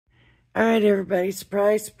All right, everybody,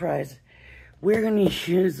 surprise, surprise. We're going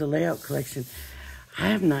to use the layout collection. I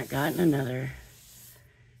have not gotten another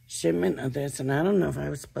shipment of this, and I don't know if I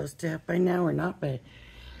was supposed to have by now or not, but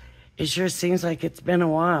it sure seems like it's been a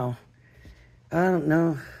while. I don't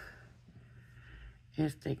know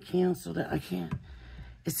if they canceled it. I can't.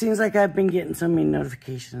 It seems like I've been getting so many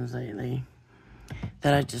notifications lately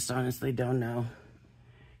that I just honestly don't know.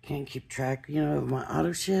 Can't keep track, of my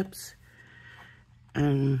auto ships.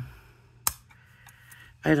 And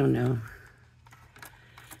I don't know.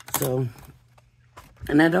 So,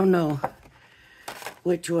 and I don't know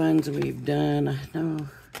which ones we've done. I know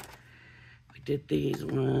we did these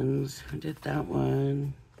ones. We did that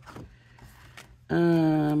one. I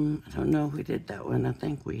don't know if we did that one. I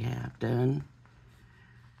think we have done.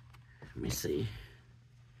 Let me see.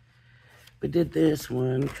 We did this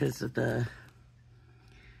one because of the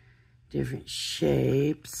different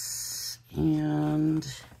shapes. And,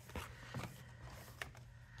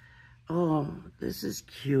 oh, this is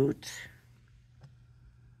cute.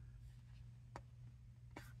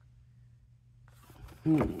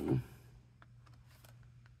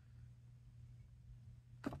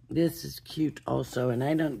 This is cute also, and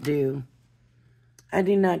I do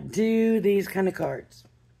not do these kind of cards.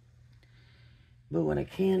 But what I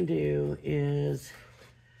can do is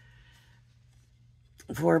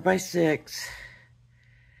 4x6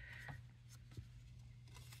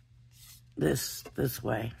 this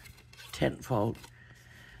way, 10-fold.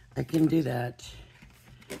 I can do that.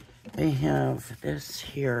 I have this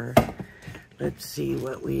here. Let's see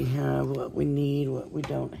what we have, what we need, what we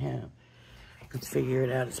don't have. Let's figure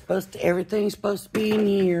it out. Everything's supposed to be in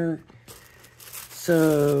here.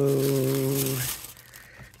 So,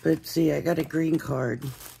 let's see. I got a green card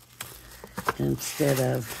instead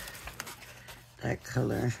of that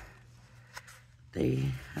color. They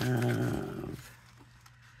have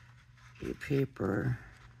a paper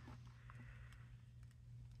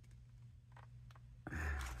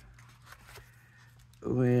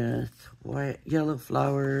with yellow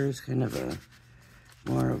flowers, kind of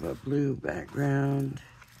more of a blue background.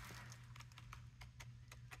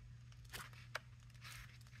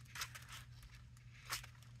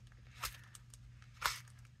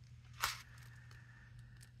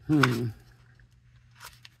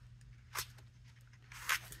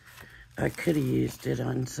 I could have used it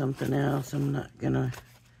on something else. I'm not gonna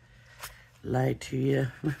lie to you.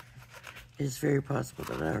 It's very possible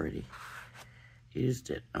that I already used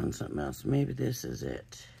it on something else. Maybe this is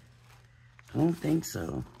it. I don't think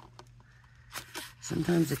so.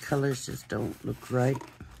 Sometimes the colors just don't look right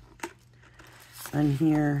on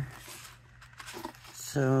here.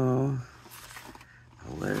 So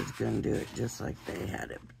I was gonna do it just like they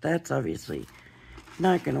had it. But that's obviously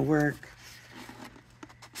not gonna work.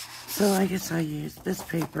 So I guess I used this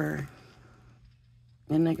paper.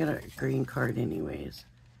 And I got a green card anyways.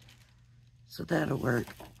 So that'll work.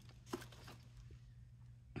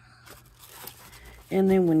 And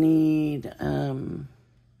then we need,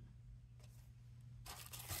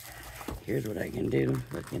 here's what I can do.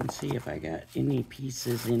 Look and see if I got any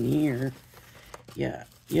pieces in here. Yeah,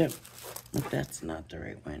 yep. But that's not the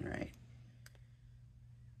right one, right?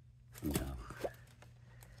 No.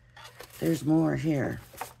 There's more here.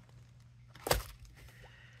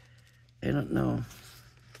 I don't know.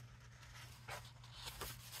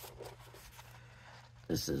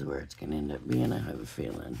 This is where it's going to end up being, I have a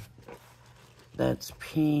feeling. That's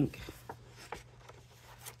pink.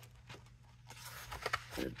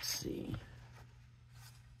 Let's see.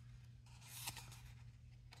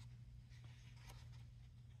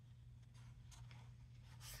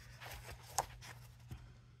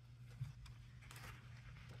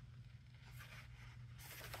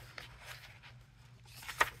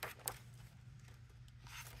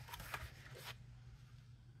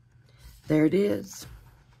 There it is.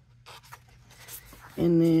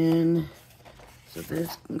 And then, so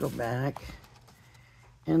this can go back.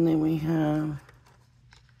 And then we have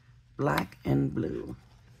black and blue.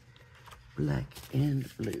 Black and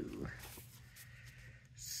blue.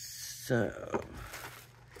 So,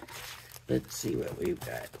 let's see what we've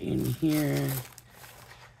got in here.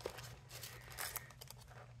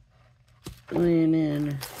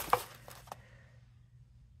 Linen.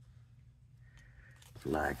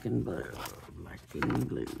 Black and blue. Black and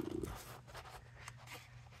blue.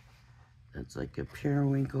 That's like a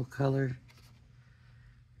periwinkle color.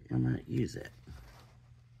 I might use it.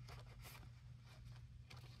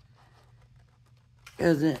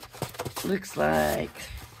 Because it looks like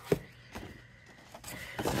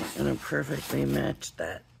it's going to perfectly match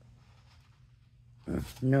that.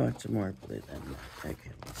 No, it's more blue than that.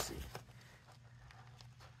 Okay, let's see.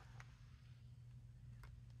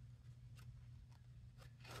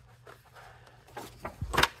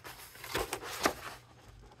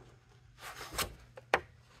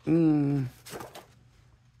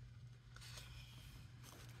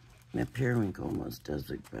 That periwinkle almost does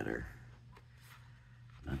look better.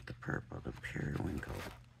 Not the purple, the periwinkle.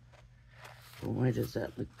 Well, why does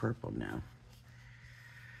that look purple now?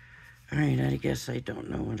 All right, I guess I don't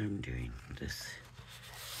know what I'm doing. This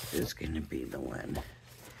is going to be the one.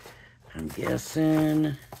 I'm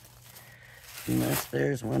guessing, unless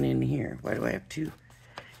there's one in here. Why do I have two?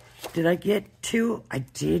 Did I get two? I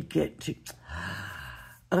did get two.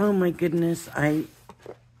 Oh my goodness, I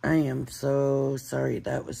am so sorry.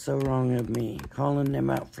 That was so wrong of me, calling them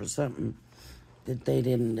out for something that they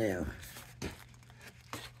didn't do.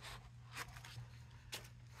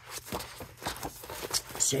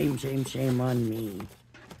 Shame, shame, shame on me.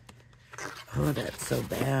 Oh, that's so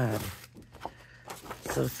bad.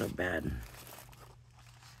 So bad.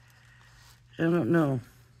 I don't know.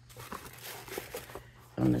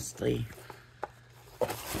 Honestly.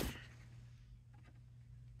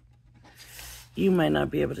 You might not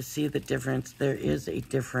be able to see the difference. There is a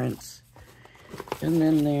difference. And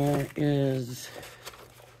then there is...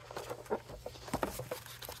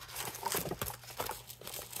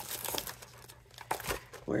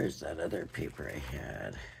 Where's that other paper I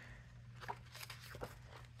had?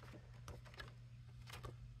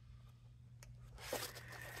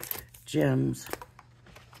 Gems.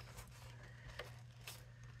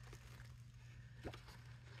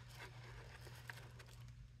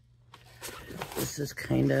 This is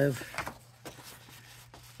kind of,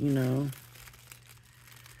 you know,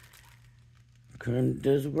 couldn't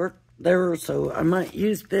does work there, so I might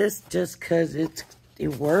use this just because it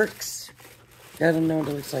works. I don't know what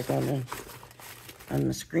it looks like on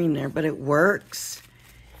the screen there, but it works.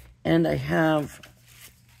 And I have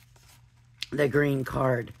the green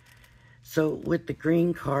card. So with the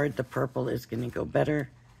green card, the purple is going to go better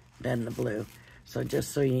than the blue. So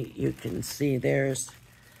just so you can see, there's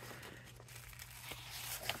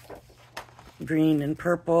green and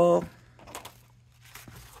purple.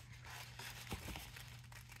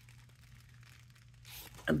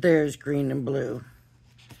 There's green and blue.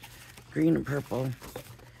 Green and purple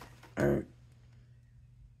are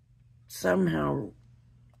somehow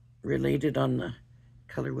related on the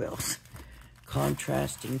color wheels.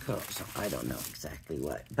 Contrasting colors. I don't know exactly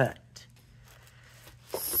what, but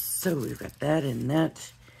so we've got that and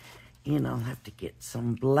that. And I'll have to get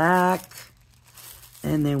some black.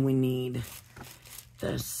 And then we need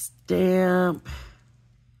the stamp.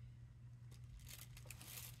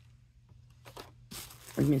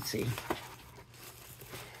 Let me see.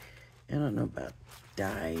 I don't know about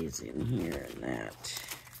dyes in here and that.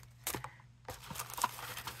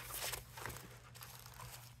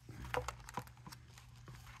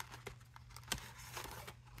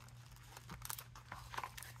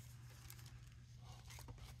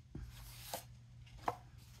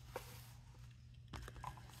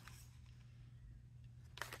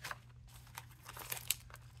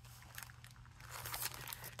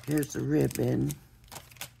 Here's the ribbon.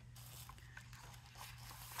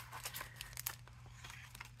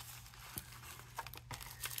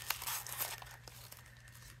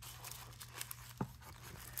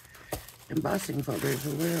 Embossing folders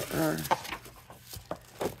are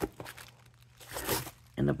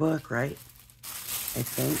in the book, right? I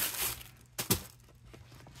think.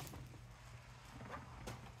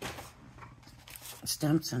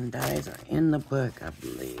 Stamps and dies are in the book, I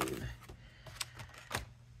believe.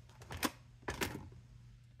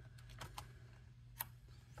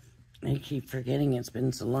 I keep forgetting it's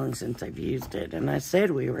been so long since I've used it. And I said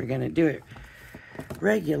we were going to do it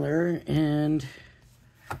regular, and...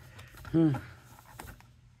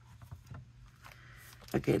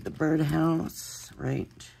 Okay, the birdhouse,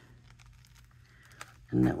 right?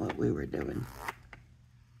 Isn't that what we were doing?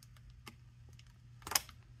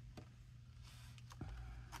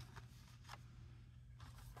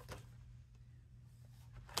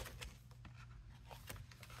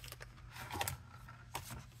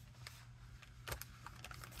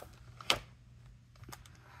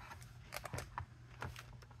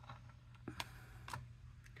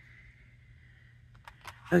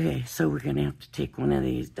 Okay, so we're going to have to take one of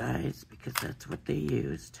these dies because that's what they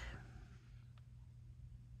used.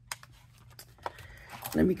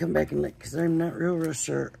 Let me come back and look because I'm not real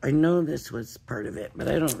sure. I know this was part of it, but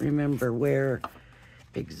I don't remember where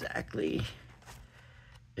exactly.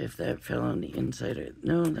 If that fell on the inside or...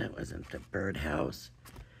 No, that wasn't the birdhouse.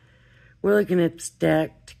 We're looking at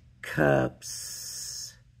stacked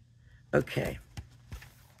cups. Okay.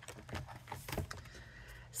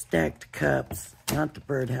 Stacked cups. Not the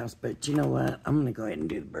birdhouse, but you know what? I'm going to go ahead and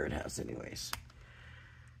do the birdhouse anyways.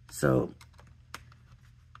 So,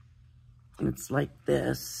 it's like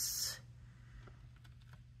this,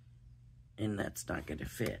 and that's not going to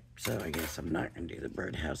fit. So I guess I'm not going to do the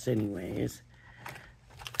birdhouse anyways.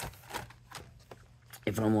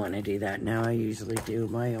 If I want to do that now, I usually do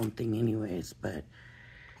my own thing anyways, but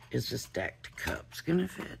is the stacked cups going to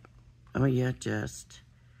fit? Oh yeah, just,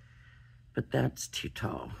 but that's too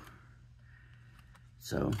tall.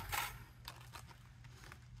 So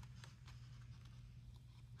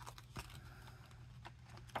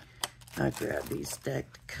I grab these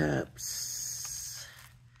stacked cups.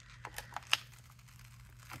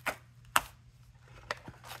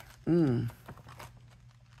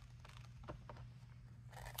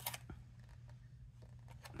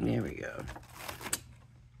 There we go.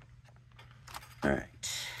 All right.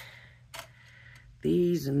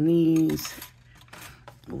 These and these.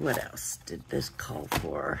 What else did this call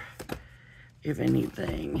for, if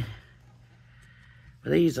anything?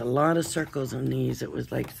 Well, they use a lot of circles on these. It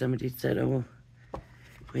was like somebody said, oh,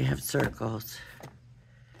 we have circles.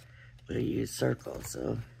 We'll use circles.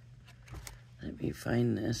 So let me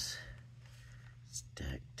find this.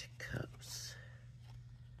 Stacked cups.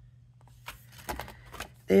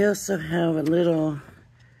 They also have a little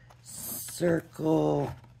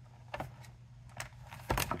circle,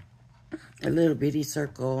 a little bitty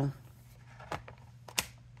circle.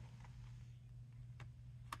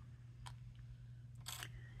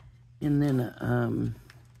 And then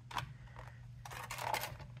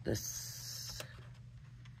this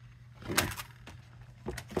here.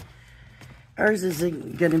 Ours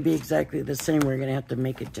isn't going to be exactly the same. We're going to have to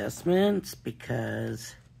make adjustments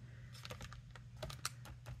because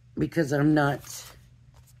I'm not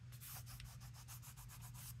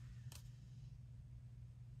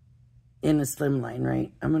in a slimline,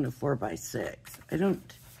 right? I'm in a 4x6. I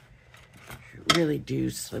don't really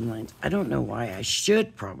do slimlines. I don't know why. I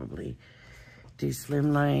should probably do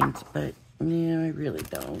slimlines, but yeah, I really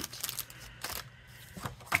don't.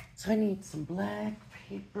 So I need some black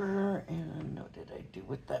paper, and what did I do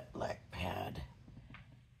with that black pad?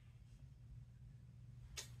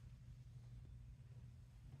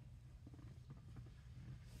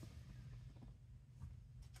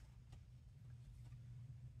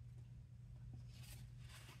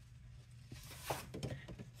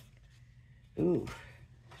 Ooh,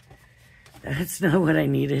 that's not what I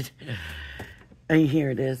needed.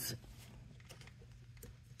 Here it is.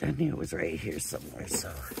 I knew it was right here somewhere,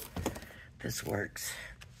 so this works.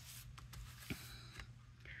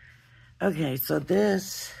 Okay, so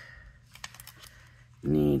this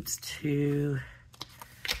needs to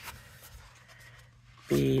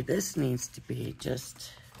be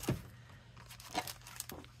just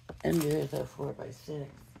under the 4x6.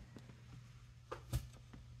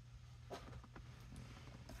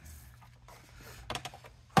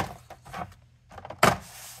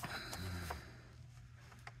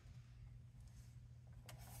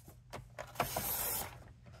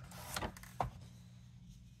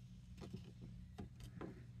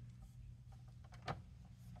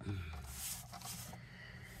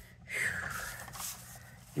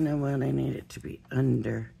 You know what? I need it to be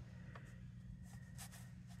under.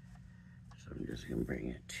 So I'm just going to bring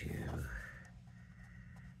it to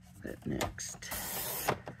that next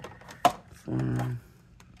form.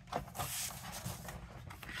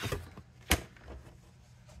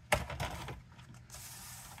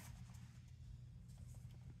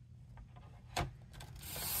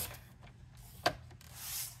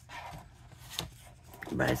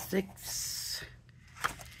 By 6.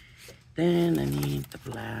 Then I need the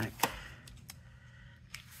black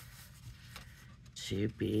to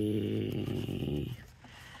be,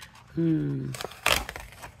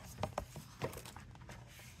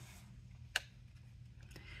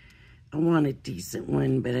 I want a decent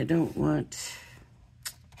one, but I don't want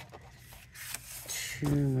too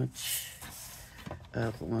much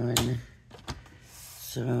of one.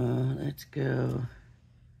 So let's go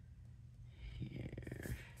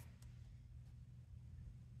here.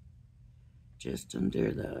 Just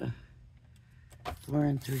under the 4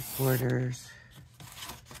 3/4,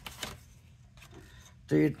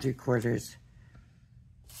 3 3/4,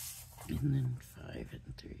 and then 5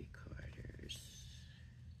 3/4.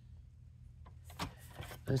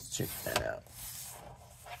 Let's check that out.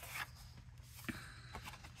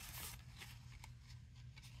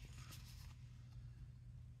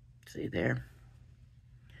 See there?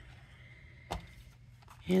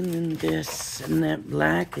 And then this, and that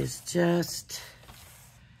black is just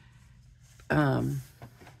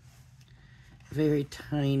very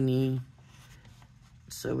tiny.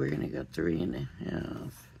 So we're gonna go 3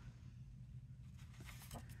 1/2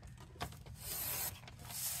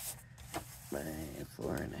 by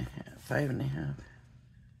 4.5, 5.5.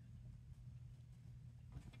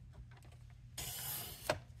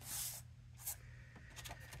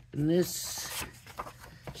 And this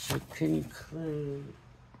should conclude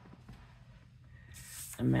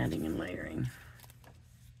the matting and layering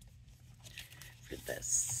for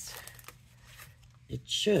this. It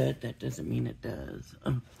should, that doesn't mean it does,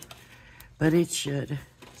 but it should.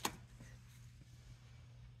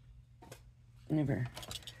 Never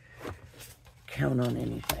count on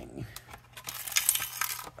anything.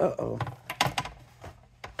 Uh-oh.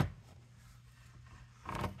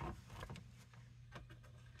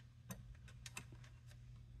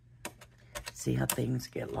 See how things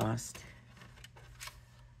get lost?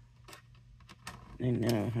 I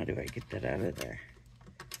know, how do I get that out of there?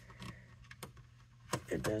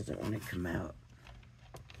 It doesn't want to come out.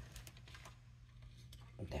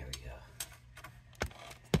 There we go.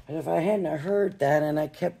 But if I hadn't heard that and I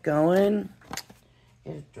kept going,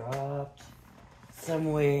 it dropped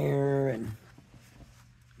somewhere and,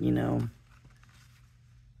 you know.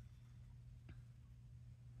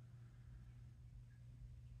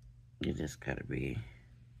 You just gotta be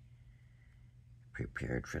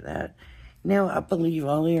prepared for that. Now, I believe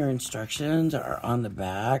all your instructions are on the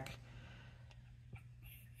back.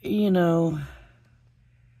 You know,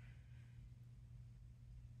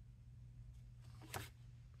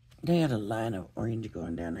 they had a line of orange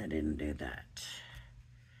going down. I didn't do that.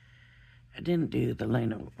 I didn't do the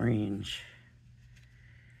line of orange.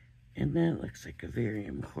 And that looks like a very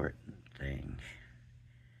important thing.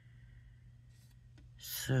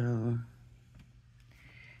 So,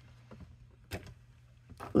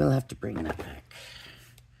 we'll have to bring that back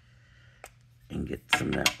and get some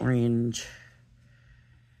of that orange.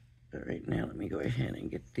 But right now, let me go ahead and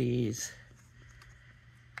get these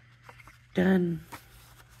done.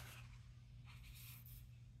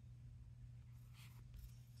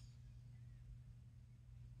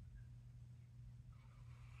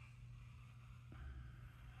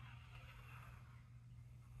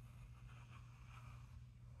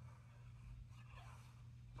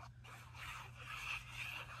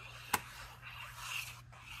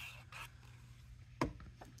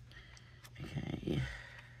 Okay.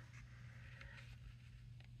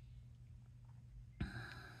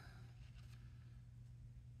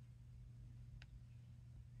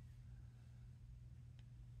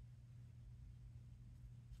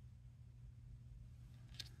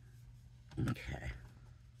 Okay.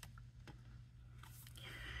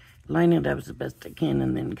 Line it up as best I can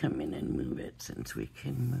and then come in and move it since we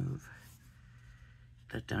can move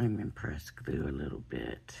the diamond press glue a little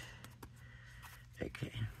bit.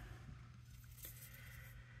 Okay.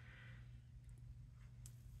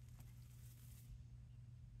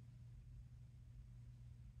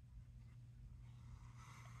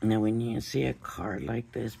 Now when you see a card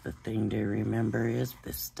like this, the thing to remember is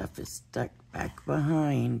this stuff is stuck back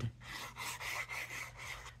behind.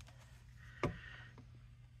 I'll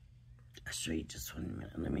show you just 1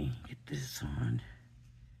 minute. Let me get this on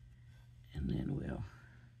and then we'll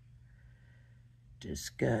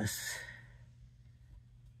discuss.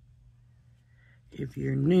 If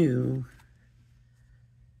you're new,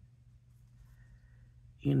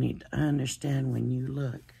 you need to understand when you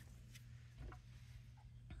look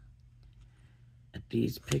at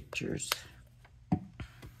these pictures.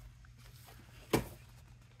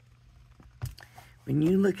 When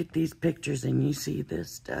you look at these pictures and you see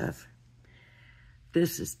this stuff,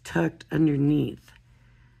 this is tucked underneath.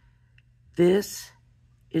 This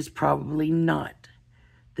is probably not.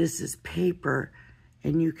 This is paper,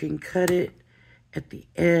 and you can cut it at the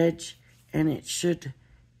edge, and it should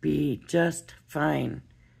be just fine.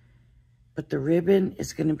 But the ribbon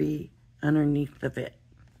is going to be underneath of it.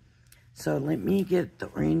 So let me get the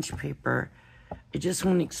orange paper. I just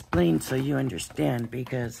want to explain so you understand,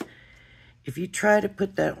 because if you try to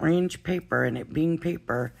put that orange paper and it being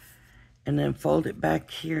paper and then fold it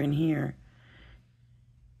back here and here,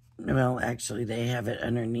 well, actually they have it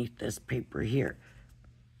underneath this paper here.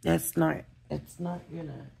 It's not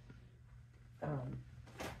gonna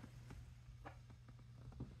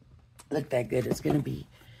look that good. It's gonna be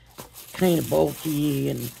kind of bulky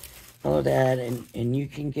and all of that, and you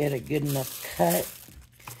can get a good enough cut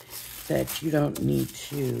that you don't need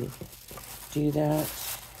to do that.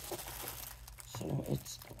 So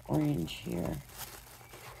it's orange here.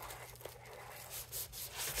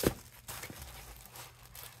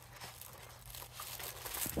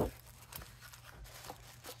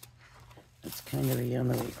 It's kind of a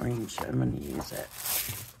yellowy orange. I'm going to use it.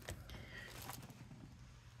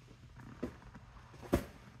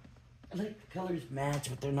 I like the colors match,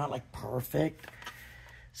 but they're not like perfect.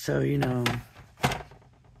 So, you know,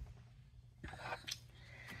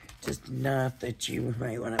 enough that you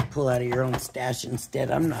might want to pull out of your own stash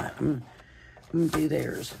instead. I'm not. I'm going to do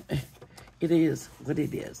theirs. It is what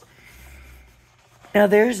it is. Now,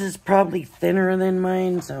 theirs is probably thinner than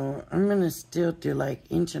mine, so I'm going to still do like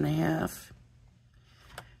 1.5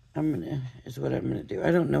 inches. Is what I'm going to do.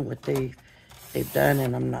 I don't know what they've done,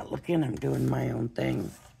 and I'm not looking. I'm doing my own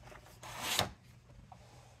thing.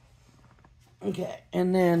 Okay,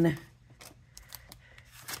 and then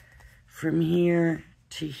from here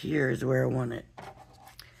to here is where I want it.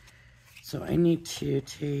 So I need to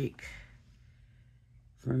take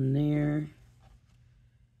from there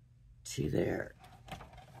to there.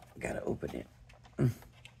 Gotta open it.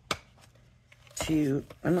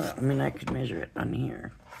 I mean, I could measure it on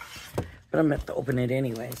here, but I'm gonna have to open it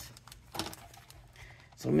anyways.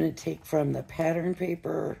 So I'm gonna take from the pattern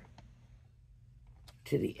paper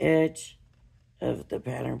to the edge of the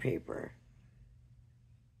pattern paper.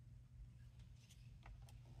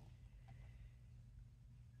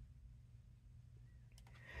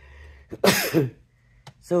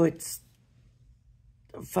 So it's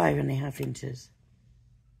 5.5 inches.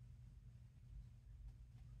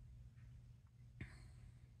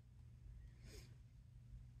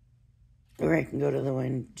 Or I can go to the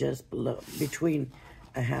one just below, between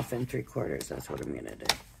 1/2 and 3/4. That's what I'm gonna do.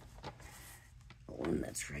 The one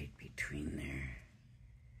that's right between there.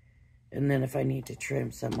 And then if I need to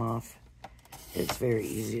trim some off, it's very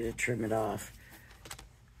easy to trim it off.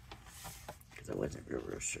 Because I wasn't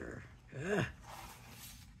real sure. Ugh.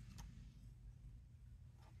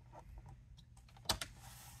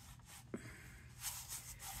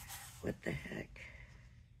 What the heck?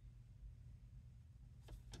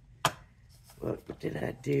 What did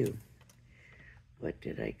I do? What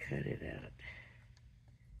did I cut it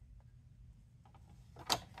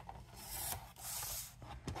out?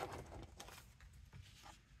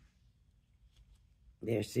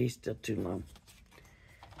 There, see, still too long.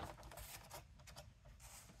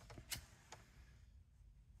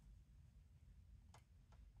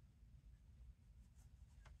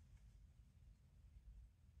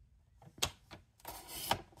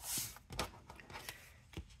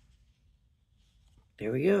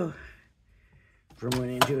 There we go. From one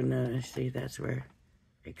into another. See, that's where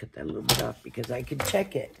I cut that little bit off because I could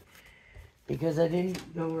check it. Because I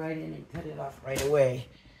didn't go right in and cut it off right away.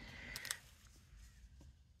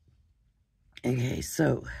 Okay,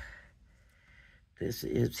 so this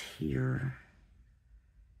is here.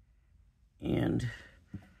 And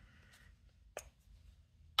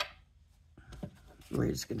we're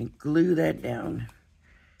just going to glue that down.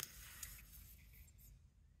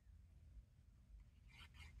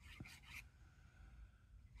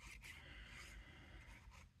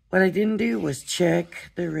 What I didn't do was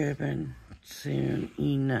check the ribbon soon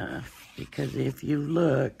enough, because if you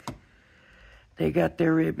look, they got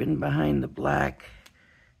their ribbon behind the black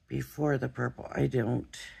before the purple. I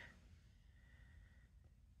don't.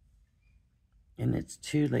 And it's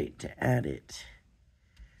too late to add it.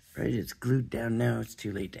 Right, it's glued down now, it's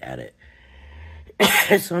too late to add it.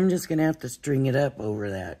 So I'm just gonna have to string it up over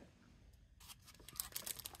that.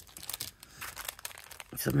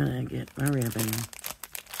 So I'm gonna get my ribbon.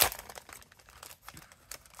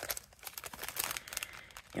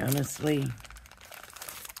 Honestly,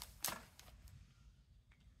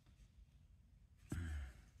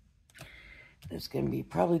 this going to be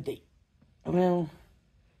probably the, well,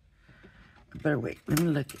 I better wait. Let me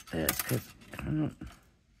look at this, because I'm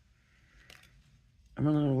a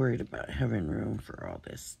little worried about having room for all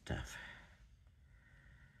this stuff.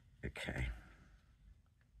 Okay.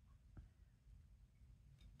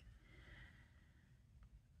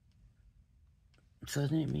 So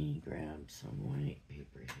let me grab some white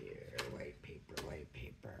paper here. White paper, white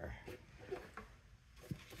paper.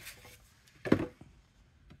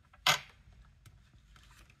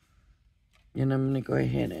 And I'm going to go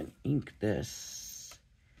ahead and ink this.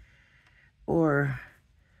 Or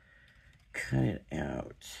cut it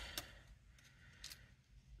out.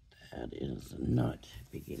 That is not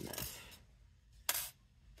big enough.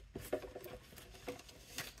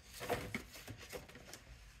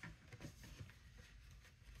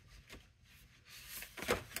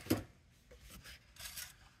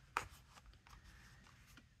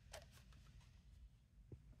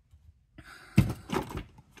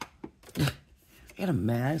 Got a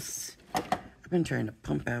mess. I've been trying to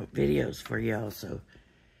pump out videos for y'all, so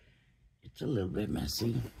it's a little bit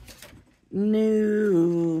messy.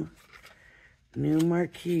 New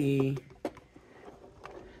marquee.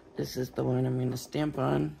 This is the one I'm going to stamp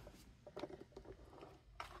on.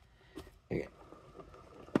 Okay.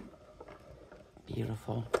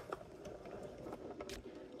 Beautiful.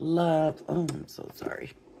 Love. Oh, I'm so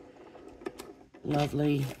sorry.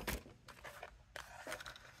 Lovely.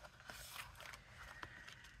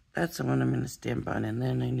 That's the one I'm going to stamp on, and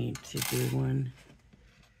then I need to do one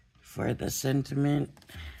for the sentiment.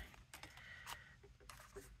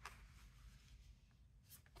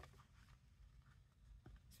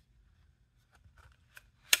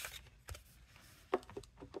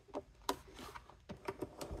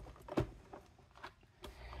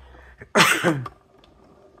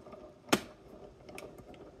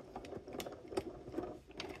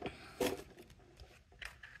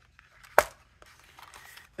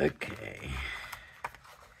 Okay.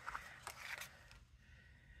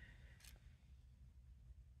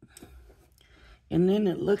 And then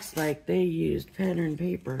it looks like they used pattern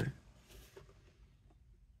paper.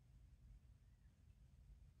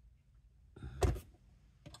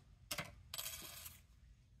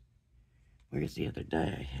 Where's the other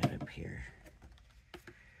die I had up here?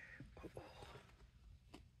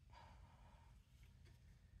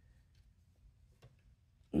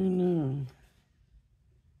 Oh no.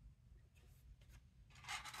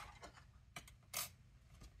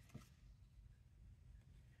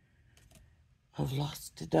 I've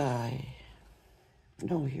lost a die.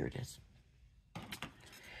 No, here it is.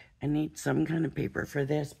 I need some kind of paper for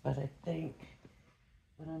this, but I think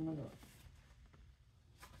what I'm gonna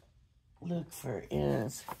look for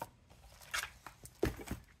is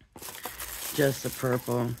just the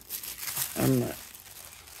purple. I'm not.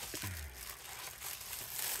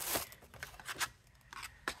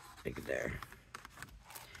 Look at there.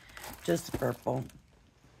 Just the purple.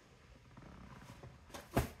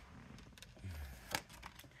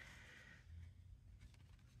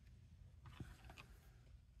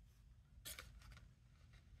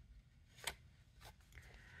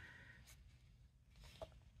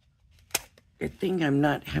 I think I'm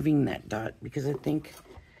not having that dot because I think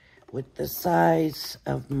with the size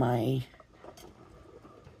of my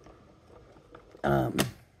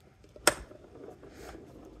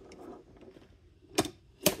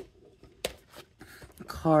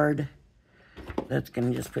card, that's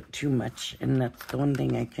going to just put too much, and that's the one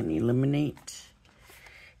thing I can eliminate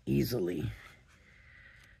easily.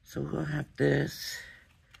 So we'll have this,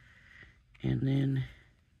 and then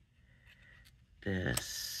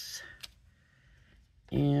this,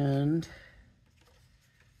 and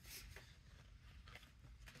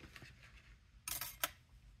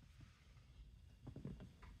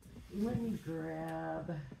let me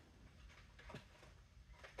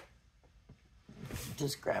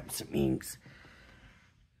just grab some inks.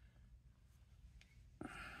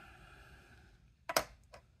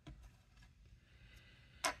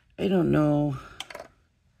 I don't know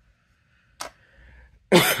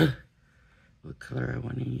what color I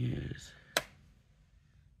want to use.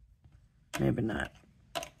 Maybe not.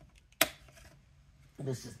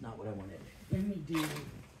 This is not what I wanted. Let me do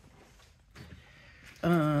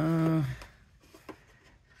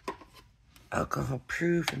alcohol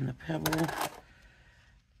proof and the pebble.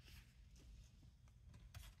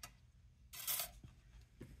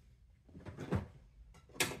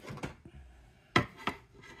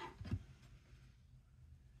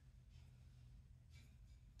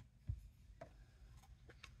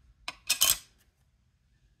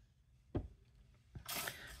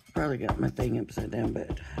 Probably got my thing upside down,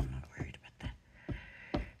 but I'm not worried about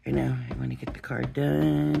that. Right now, I want to get the card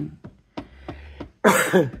done.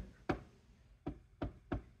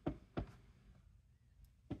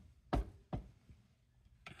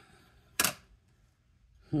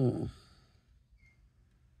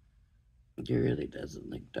 It really doesn't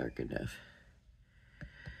look dark enough.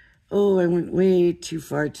 Oh, I went way too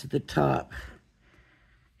far to the top.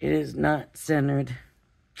 It is not centered.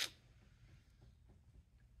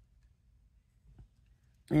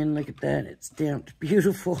 And look at that, it's stamped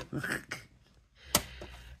beautiful.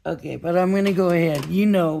 Okay, but I'm gonna go ahead. You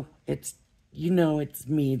know it's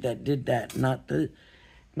me that did that, not the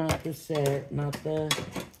set, not the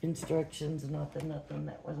instructions, not the nothing.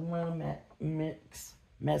 That was my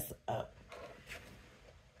mess up.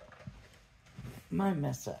 My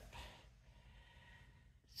mess up.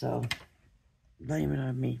 So blame it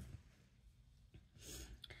on me.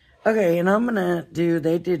 Okay, and I'm gonna do,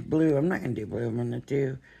 they did blue. I'm not gonna do blue. I'm gonna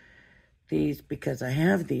do these because I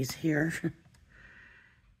have these here.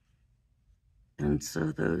 And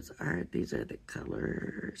so these are the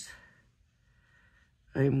colors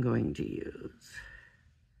I'm going to use.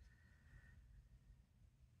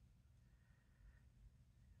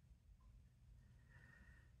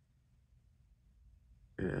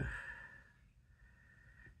 Ugh.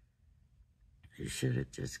 I should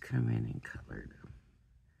have just come in and colored them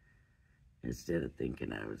instead of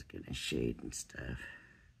thinking I was gonna shade and stuff.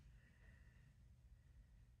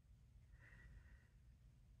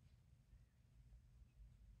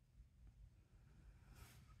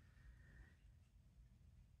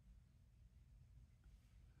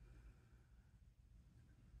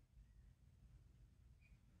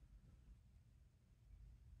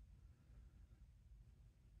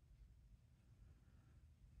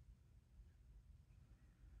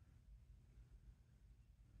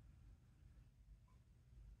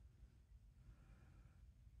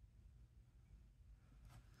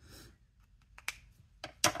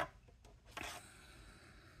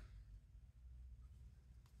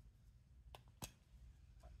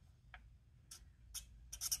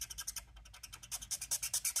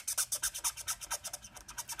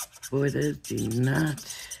 Boy, those do not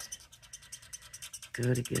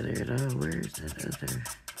go together at all. Where is that other?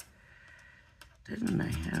 Didn't I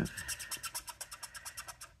have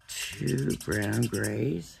 2 brown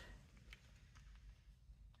grays?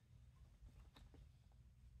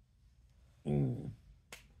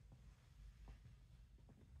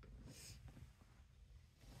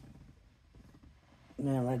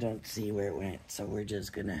 Well, I don't see where it went, so we're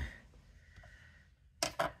just gonna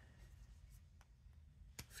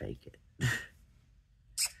fake it.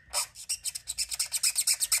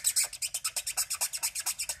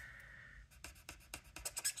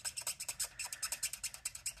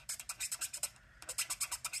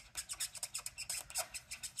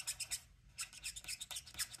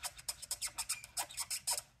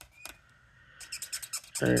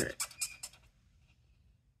 All right.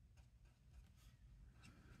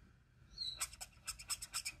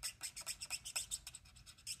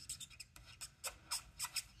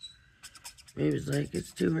 Baby's like,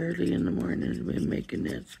 it's too early in the morning to be making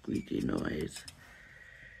that squeaky noise.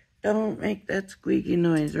 Don't make that squeaky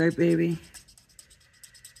noise, right, baby?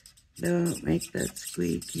 Don't make that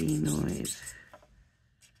squeaky noise.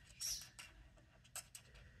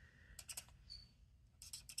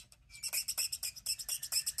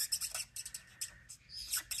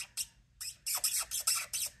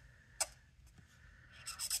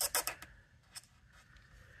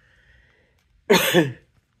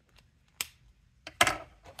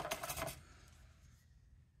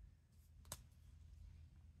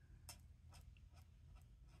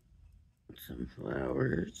 Some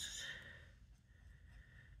flowers.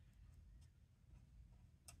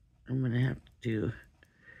 I'm gonna have to do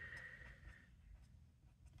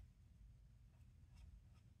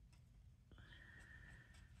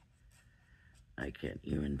I can't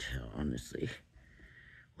even tell, honestly,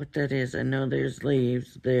 what that is. I know there's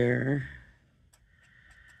leaves there.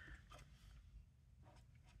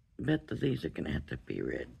 I bet the leaves are gonna have to be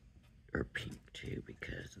red or pink too,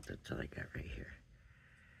 because that's all I got right here.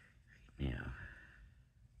 Right now.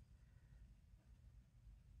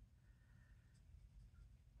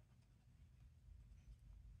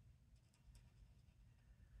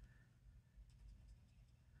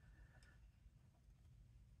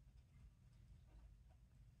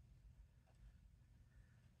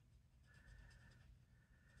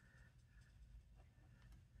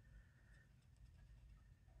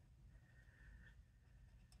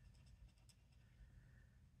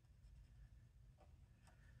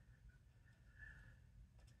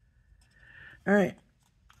 All right,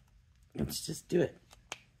 let's just do it.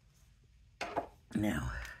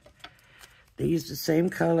 Now, they use the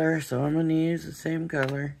same color, so I'm gonna use the same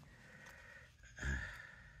color.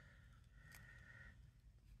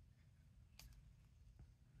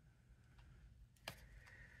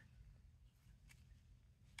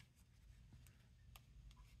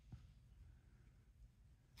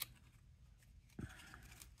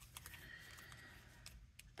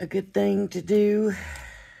 A good thing to do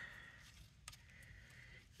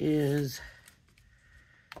is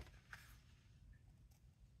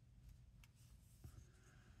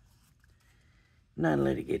not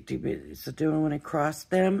let it get too busy. So do I want to cross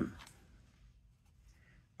them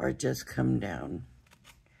or just come down?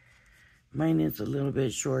 Mine is a little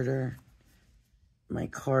bit shorter. My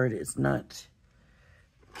card is not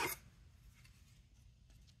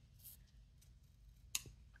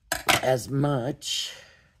as much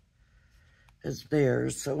as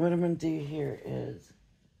theirs. So what I'm going to do here is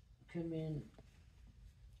come in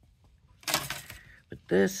with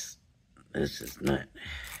this. This is not,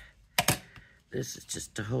 this is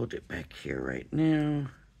just to hold it back here right now.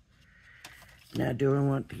 Now, do I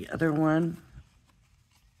want the other one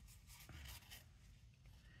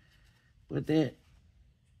with it?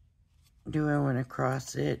 Do I want to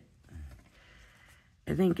cross it?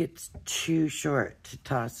 I think it's too short to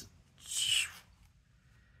toss,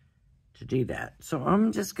 to do that. So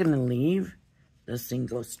I'm just going to leave the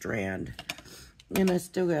single strand. And I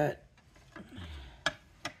still got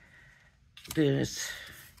this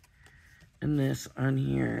and this on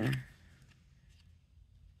here.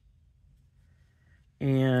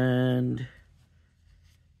 And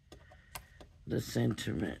the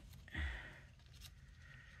sentiment.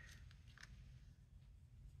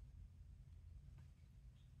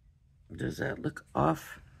 Does that look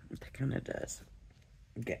off? It kind of does.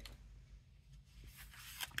 Okay.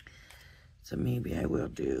 So maybe I will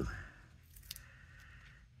do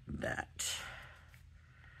that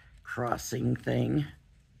crossing thing.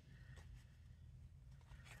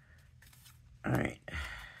 All right.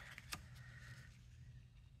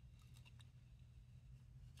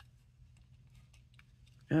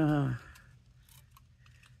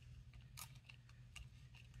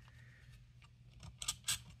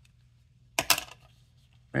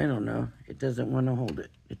 I don't know. It doesn't want to hold it.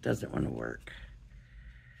 It doesn't want to work.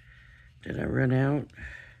 Did I run out?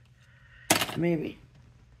 Maybe.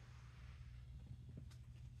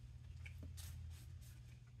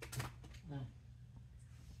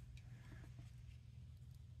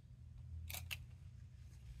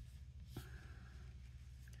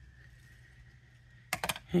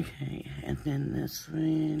 Okay, and then this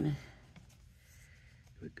one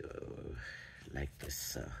would go like this,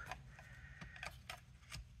 so.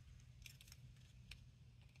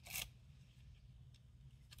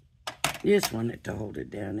 You just want it to hold it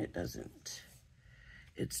down. It doesn't.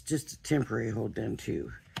 It's just a temporary hold down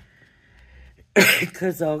too.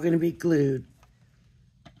 Because it's all going to be glued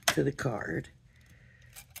to the card.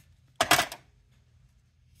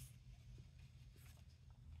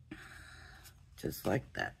 Just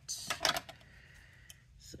like that.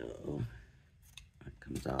 So, that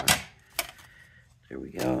comes off. There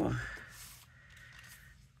we go.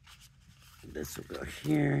 This will go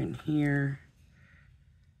here and here.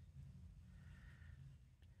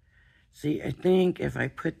 See, I think if I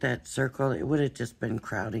put that circle, it would have just been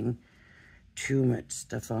crowding too much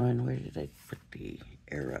stuff on. Where did I put the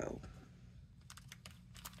arrow?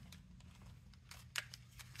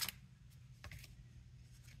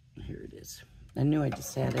 Here it is. I knew I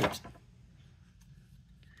just had it.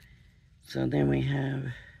 So then we have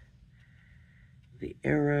the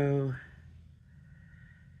arrow.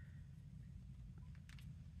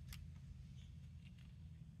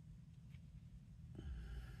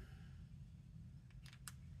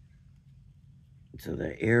 So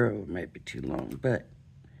the arrow might be too long, but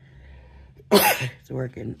it's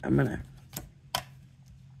working. I'm gonna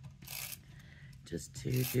just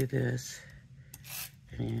to do this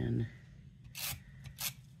and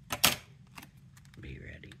be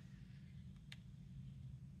ready.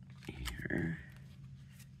 Here.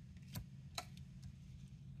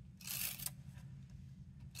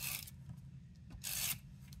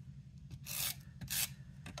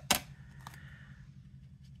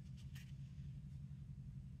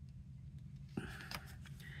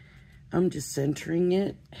 I'm just centering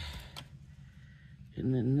it,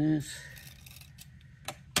 and then this.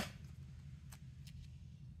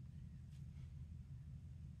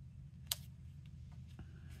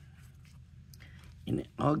 And it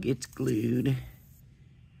all gets glued.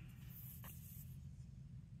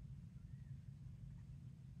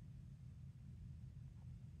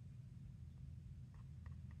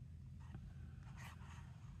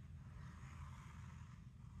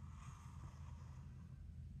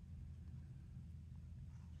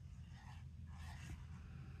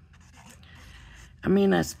 I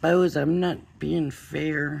mean, I suppose I'm not being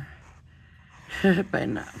fair by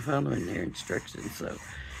not following their instructions, so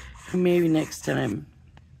maybe next time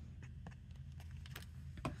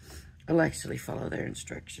I'll actually follow their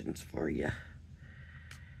instructions for you.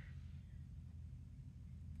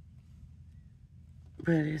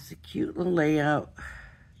 But it's a cute little layout.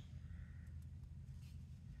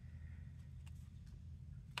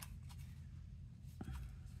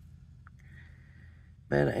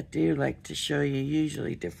 But I do like to show you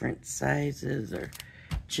usually different sizes or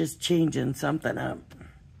just changing something up.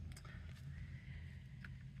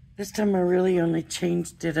 This time I really only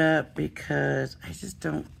changed it up because I just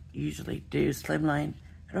don't usually do slimline.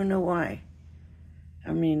 I don't know why.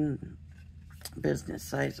 I mean, business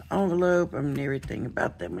size envelope, I mean, everything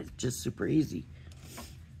about them is just super easy.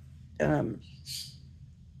 But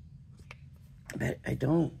I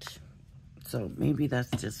don't. So maybe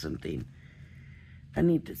that's just something I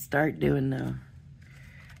need to start doing though.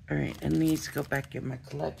 All right, and these go back in my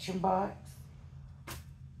collection box.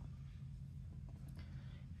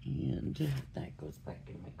 And that goes back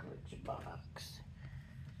in my collection box.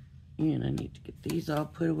 And I need to get these all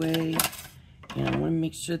put away. And I want to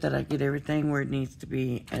make sure that I get everything where it needs to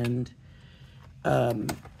be. And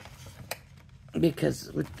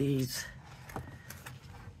because with these,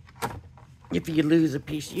 if you lose a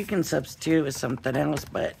piece, you can substitute it with something else,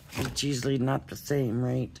 but it's usually not the same,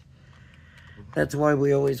 right? That's why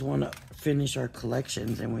we always want to finish our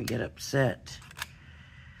collections and we get upset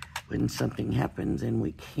when something happens and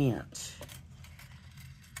we can't.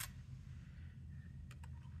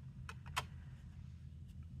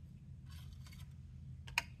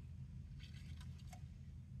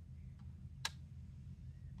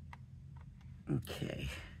 Okay.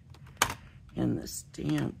 And the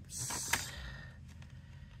stamps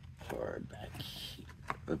are back here.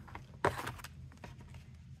 Oop.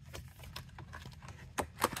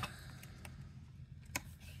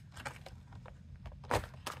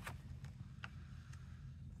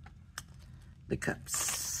 The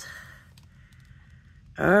cups.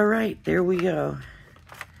 All right, there we go.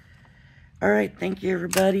 All right, thank you,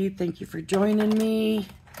 everybody. Thank you for joining me.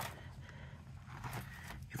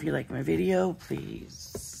 If you like my video,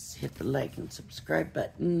 please hit the like and subscribe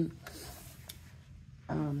button.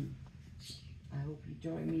 I hope you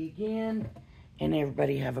join me again. And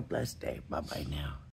everybody have a blessed day. Bye-bye now.